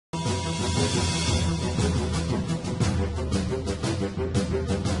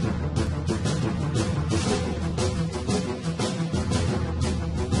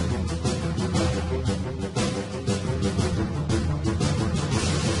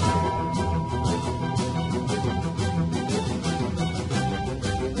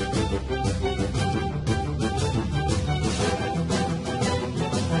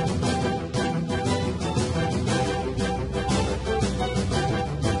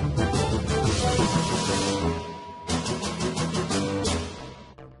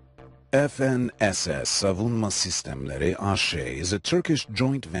FnSS Savunma Sistemleri AŞ is a Turkish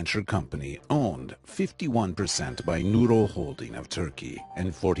joint venture company owned 51% by Nurol Holding of Turkey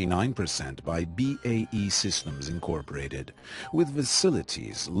and 49% by BAE Systems Incorporated, with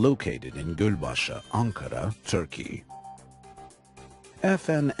facilities located in Gölbaşı, Ankara, Turkey.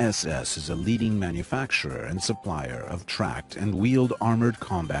 FnSS is a leading manufacturer and supplier of tracked and wheeled armored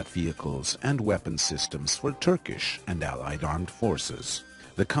combat vehicles and weapon systems for Turkish and Allied armed forces.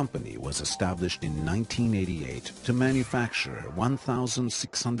 The company was established in 1988 to manufacture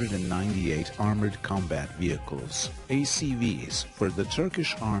 1,698 armored combat vehicles, ACVs, for the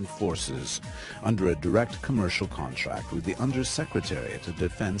Turkish Armed Forces under a direct commercial contract with the Undersecretariat of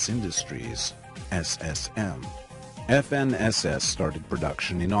Defense Industries, SSM. FnSS started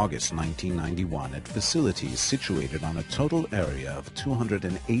production in August 1991 at facilities situated on a total area of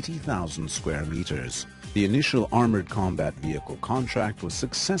 280,000 square meters. The initial armored combat vehicle contract was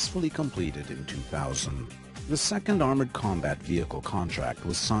successfully completed in 2000. The second armored combat vehicle contract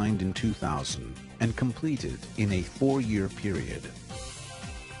was signed in 2000 and completed in a 4-year period.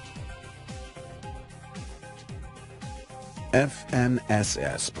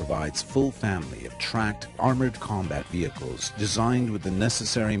 FnSS provides full family of tracked armored combat vehicles designed with the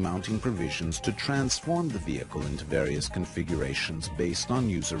necessary mounting provisions to transform the vehicle into various configurations based on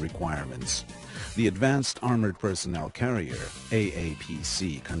user requirements. The Advanced Armored Personnel Carrier,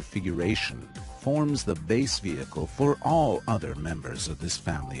 AAPC, configuration forms the base vehicle for all other members of this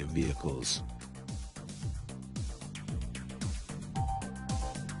family of vehicles.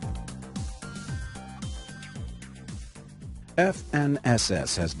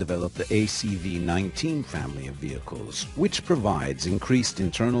 FnSS has developed the ACV-19 family of vehicles, which provides increased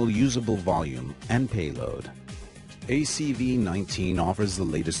internal usable volume and payload. ACV-19 offers the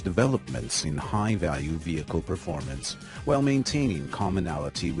latest developments in high-value vehicle performance while maintaining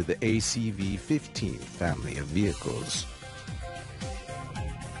commonality with the ACV-15 family of vehicles.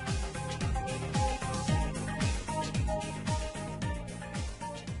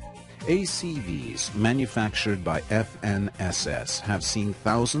 ACVs manufactured by FnSS have seen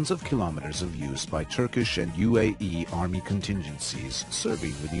thousands of kilometers of use by Turkish and UAE Army contingencies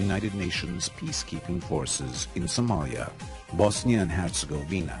serving with the United Nations peacekeeping forces in Somalia, Bosnia and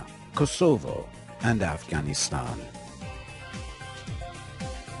Herzegovina, Kosovo, and Afghanistan.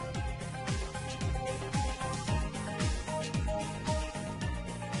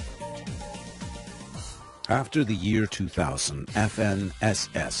 After the year 2000,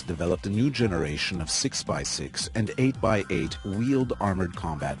 FnSS developed a new generation of 6x6 and 8x8 wheeled armored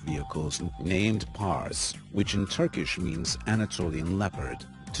combat vehicles named PARS, which in Turkish means Anatolian Leopard.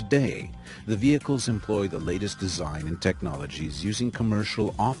 Today, the vehicles employ the latest design and technologies using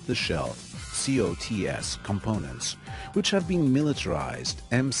commercial off-the-shelf COTS components, which have been militarized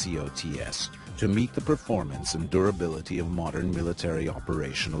MCOTS to meet the performance and durability of modern military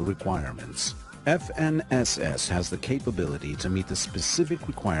operational requirements. FnSS has the capability to meet the specific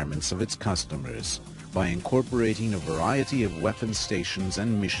requirements of its customers by incorporating a variety of weapon stations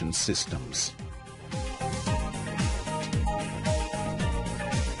and mission systems.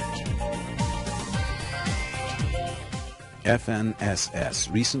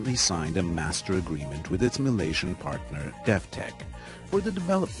 FnSS recently signed a master agreement with its Malaysian partner DevTech for the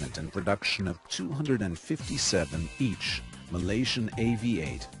development and production of 257 each Malaysian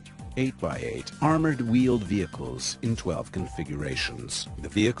AV-8 8x8 armored wheeled vehicles in 12 configurations. The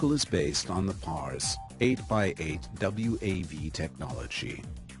vehicle is based on the PARS 8x8 WAV technology.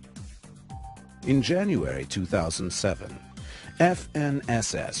 In January 2007,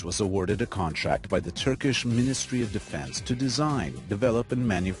 FnSS was awarded a contract by the Turkish Ministry of Defense to design, develop and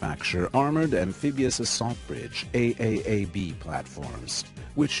manufacture armored amphibious assault bridge AAAB platforms,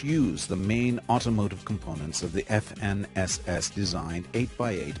 which use the main automotive components of the FnSS-designed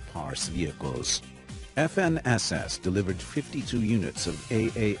 8x8 PARS vehicles. FnSS delivered 52 units of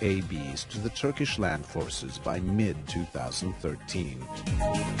AAABs to the Turkish land forces by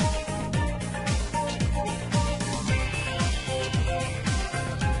mid-2013.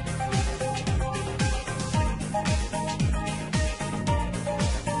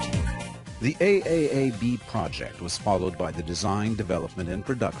 The AAAB project was followed by the design, development, and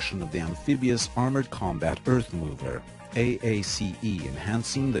production of the Amphibious Armored Combat Earth Mover, AACE,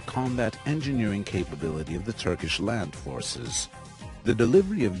 enhancing the combat engineering capability of the Turkish land forces. The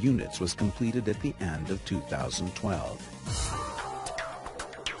delivery of units was completed at the end of 2012.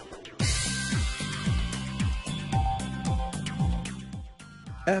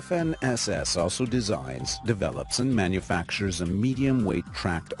 FNSS also designs, develops, and manufactures a medium-weight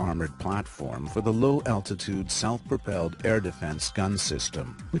tracked armored platform for the low-altitude self-propelled air defense gun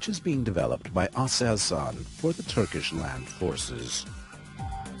system, which is being developed by Aselsan for the Turkish land forces.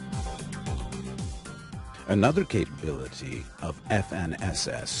 Another capability of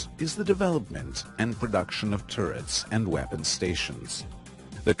FNSS is the development and production of turrets and weapon stations.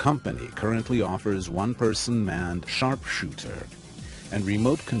 The company currently offers one-person manned sharpshooter and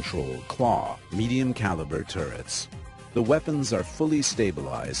remote-controlled claw medium-caliber turrets. The weapons are fully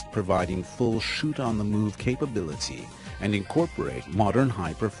stabilized, providing full shoot-on-the-move capability and incorporate modern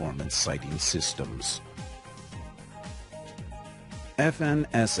high-performance sighting systems.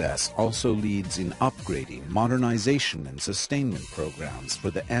 FNSS also leads in upgrading, modernization, and sustainment programs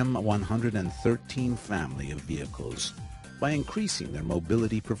for the M113 family of vehicles by increasing their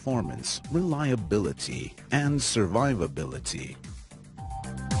mobility performance, reliability, and survivability.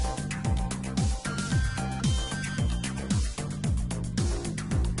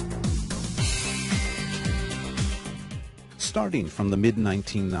 Starting from the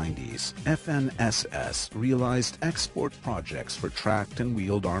mid-1990s, FNSS realized export projects for tracked and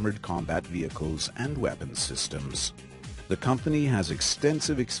wheeled armored combat vehicles and weapons systems. The company has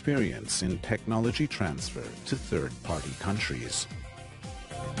extensive experience in technology transfer to third-party countries.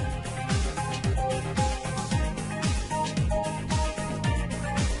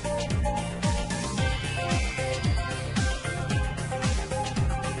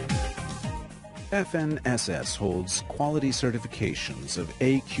 FNSS holds quality certifications of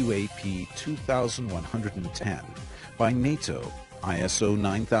AQAP 2110 by NATO, ISO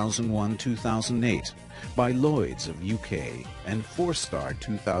 9001-2008 by Lloyds of UK, and 4-star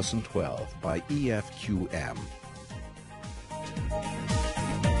 2012 by EFQM.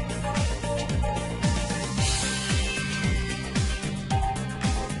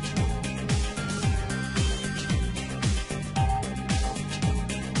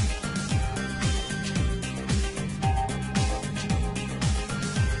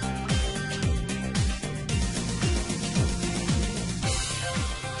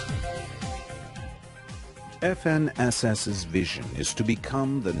 FNSS's vision is to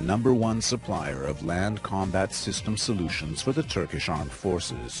become the #1 supplier of land combat system solutions for the Turkish armed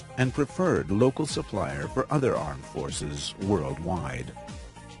forces and preferred local supplier for other armed forces worldwide.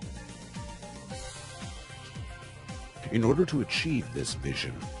 In order to achieve this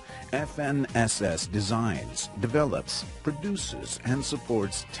vision, FNSS designs, develops, produces, and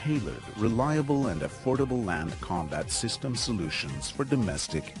supports tailored, reliable, and affordable land combat system solutions for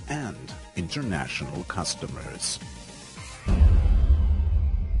domestic and international customers.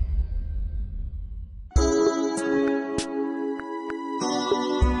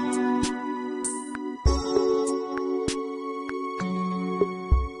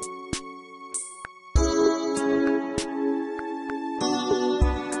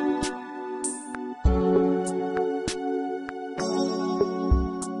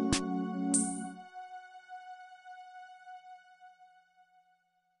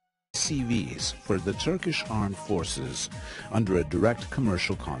 CVs for the Turkish Armed Forces under a direct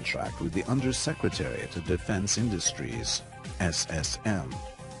commercial contract with the Undersecretariat of Defense Industries, SSM.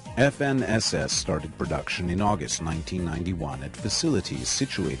 FNSS started production in August 1991 at facilities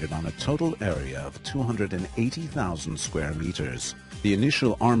situated on a total area of 280,000 square meters. The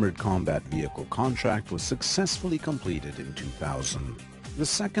initial armored combat vehicle contract was successfully completed in 2000. The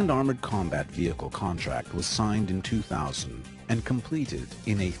second armored combat vehicle contract was signed in 2000 and completed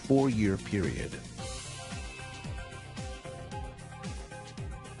in a 4-year period.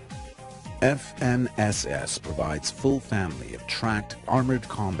 FNSS provides full family of tracked armored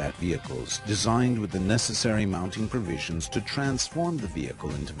combat vehicles designed with the necessary mounting provisions to transform the vehicle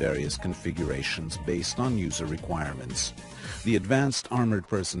into various configurations based on user requirements. The Advanced Armored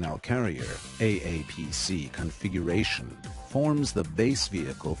Personnel Carrier, AAPC configuration, forms the base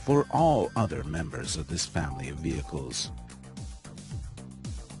vehicle for all other members of this family of vehicles.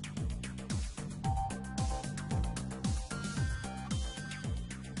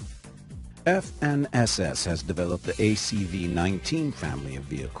 FNSS has developed the ACV-19 family of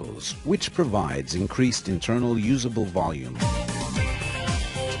vehicles, which provides increased internal usable volume.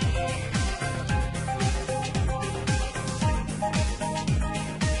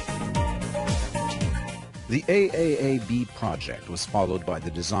 The AAAB project was followed by the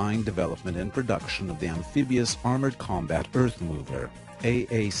design, development, and production of the Amphibious Armored Combat Earth Mover,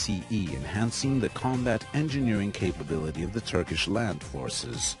 AACE, enhancing the combat engineering capability of the Turkish land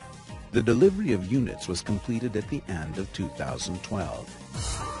forces. The delivery of units was completed at the end of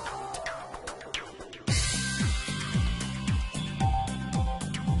 2012.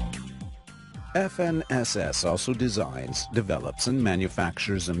 FNSS also designs, develops, and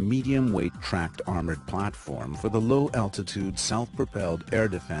manufactures a medium-weight tracked armored platform for the low-altitude self-propelled air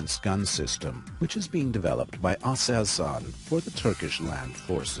defense gun system, which is being developed by Aselsan for the Turkish land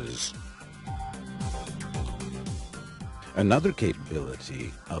forces. Another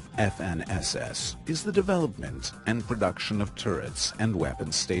capability of FNSS is the development and production of turrets and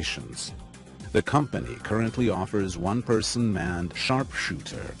weapon stations. The company currently offers one-person manned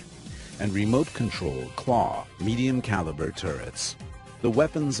sharpshooter and remote-control claw medium-caliber turrets. The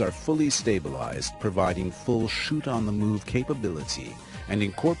weapons are fully stabilized, providing full shoot-on-the-move capability and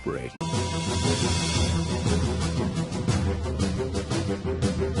incorporate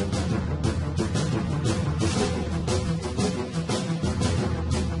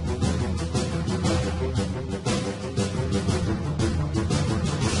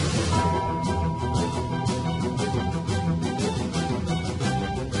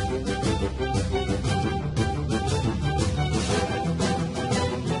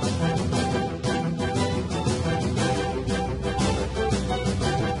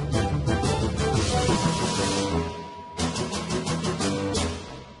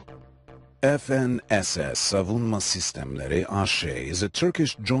FNSS Savunma Sistemleri AŞ is a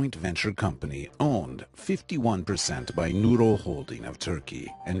Turkish joint venture company owned 51% by Nurol Holding of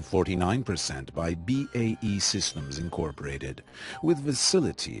Turkey and 49% by BAE Systems Incorporated, with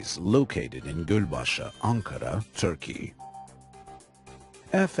facilities located in Gölbaşı, Ankara, Turkey.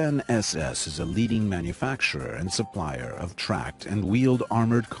 FNSS is a leading manufacturer and supplier of tracked and wheeled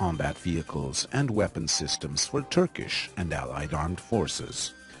armored combat vehicles and weapon systems for Turkish and allied armed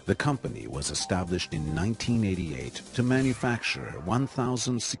forces. The company was established in 1988 to manufacture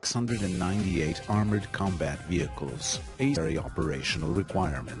 1,698 armored combat vehicles, very operational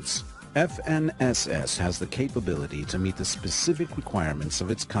requirements. FNSS has the capability to meet the specific requirements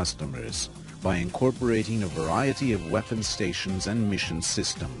of its customers by incorporating a variety of weapon stations and mission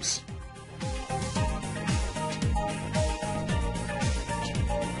systems.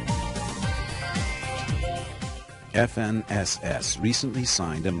 FNSS recently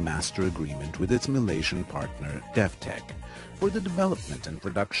signed a master agreement with its Malaysian partner DevTech for the development and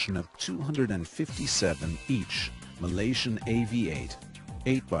production of 257 each Malaysian AV-8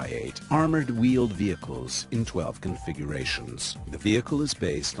 8x8 armored wheeled vehicles in 12 configurations. The vehicle is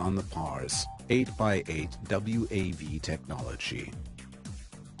based on the PARS 8x8 WAV technology.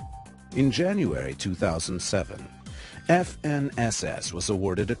 In January 2007, FNSS was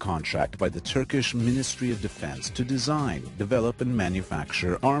awarded a contract by the Turkish Ministry of Defense to design, develop, and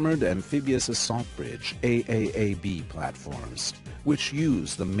manufacture armored amphibious assault bridge AAAB platforms, which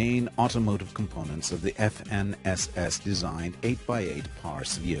use the main automotive components of the FNSS-designed 8x8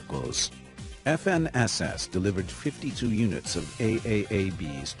 PARS vehicles. FNSS delivered 52 units of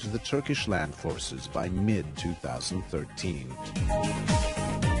AAABs to the Turkish land forces by mid-2013.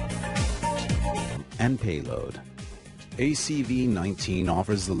 And payload. ACV-19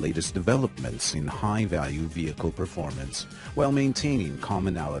 offers the latest developments in high-value vehicle performance while maintaining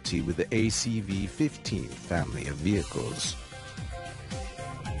commonality with the ACV-15 family of vehicles.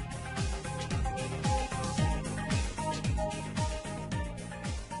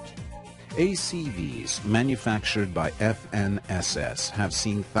 ACVs manufactured by FNSS have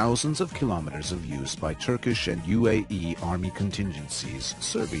seen thousands of kilometers of use by Turkish and UAE Army contingencies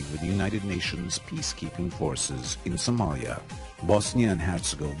serving with the United Nations peacekeeping forces in Somalia, Bosnia and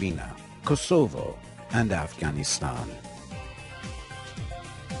Herzegovina, Kosovo, and Afghanistan.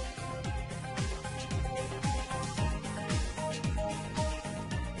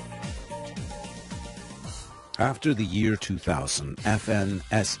 After the year 2000,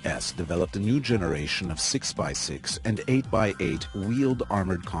 FNSS developed a new generation of 6x6 and 8x8 wheeled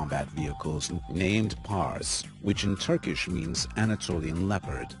armored combat vehicles named PARS, which in Turkish means Anatolian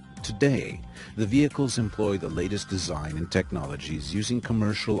Leopard. Today, the vehicles employ the latest design and technologies using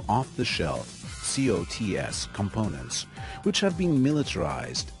commercial off-the-shelf COTS components, which have been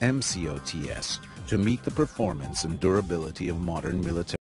militarized MCOTS to meet the performance and durability of modern military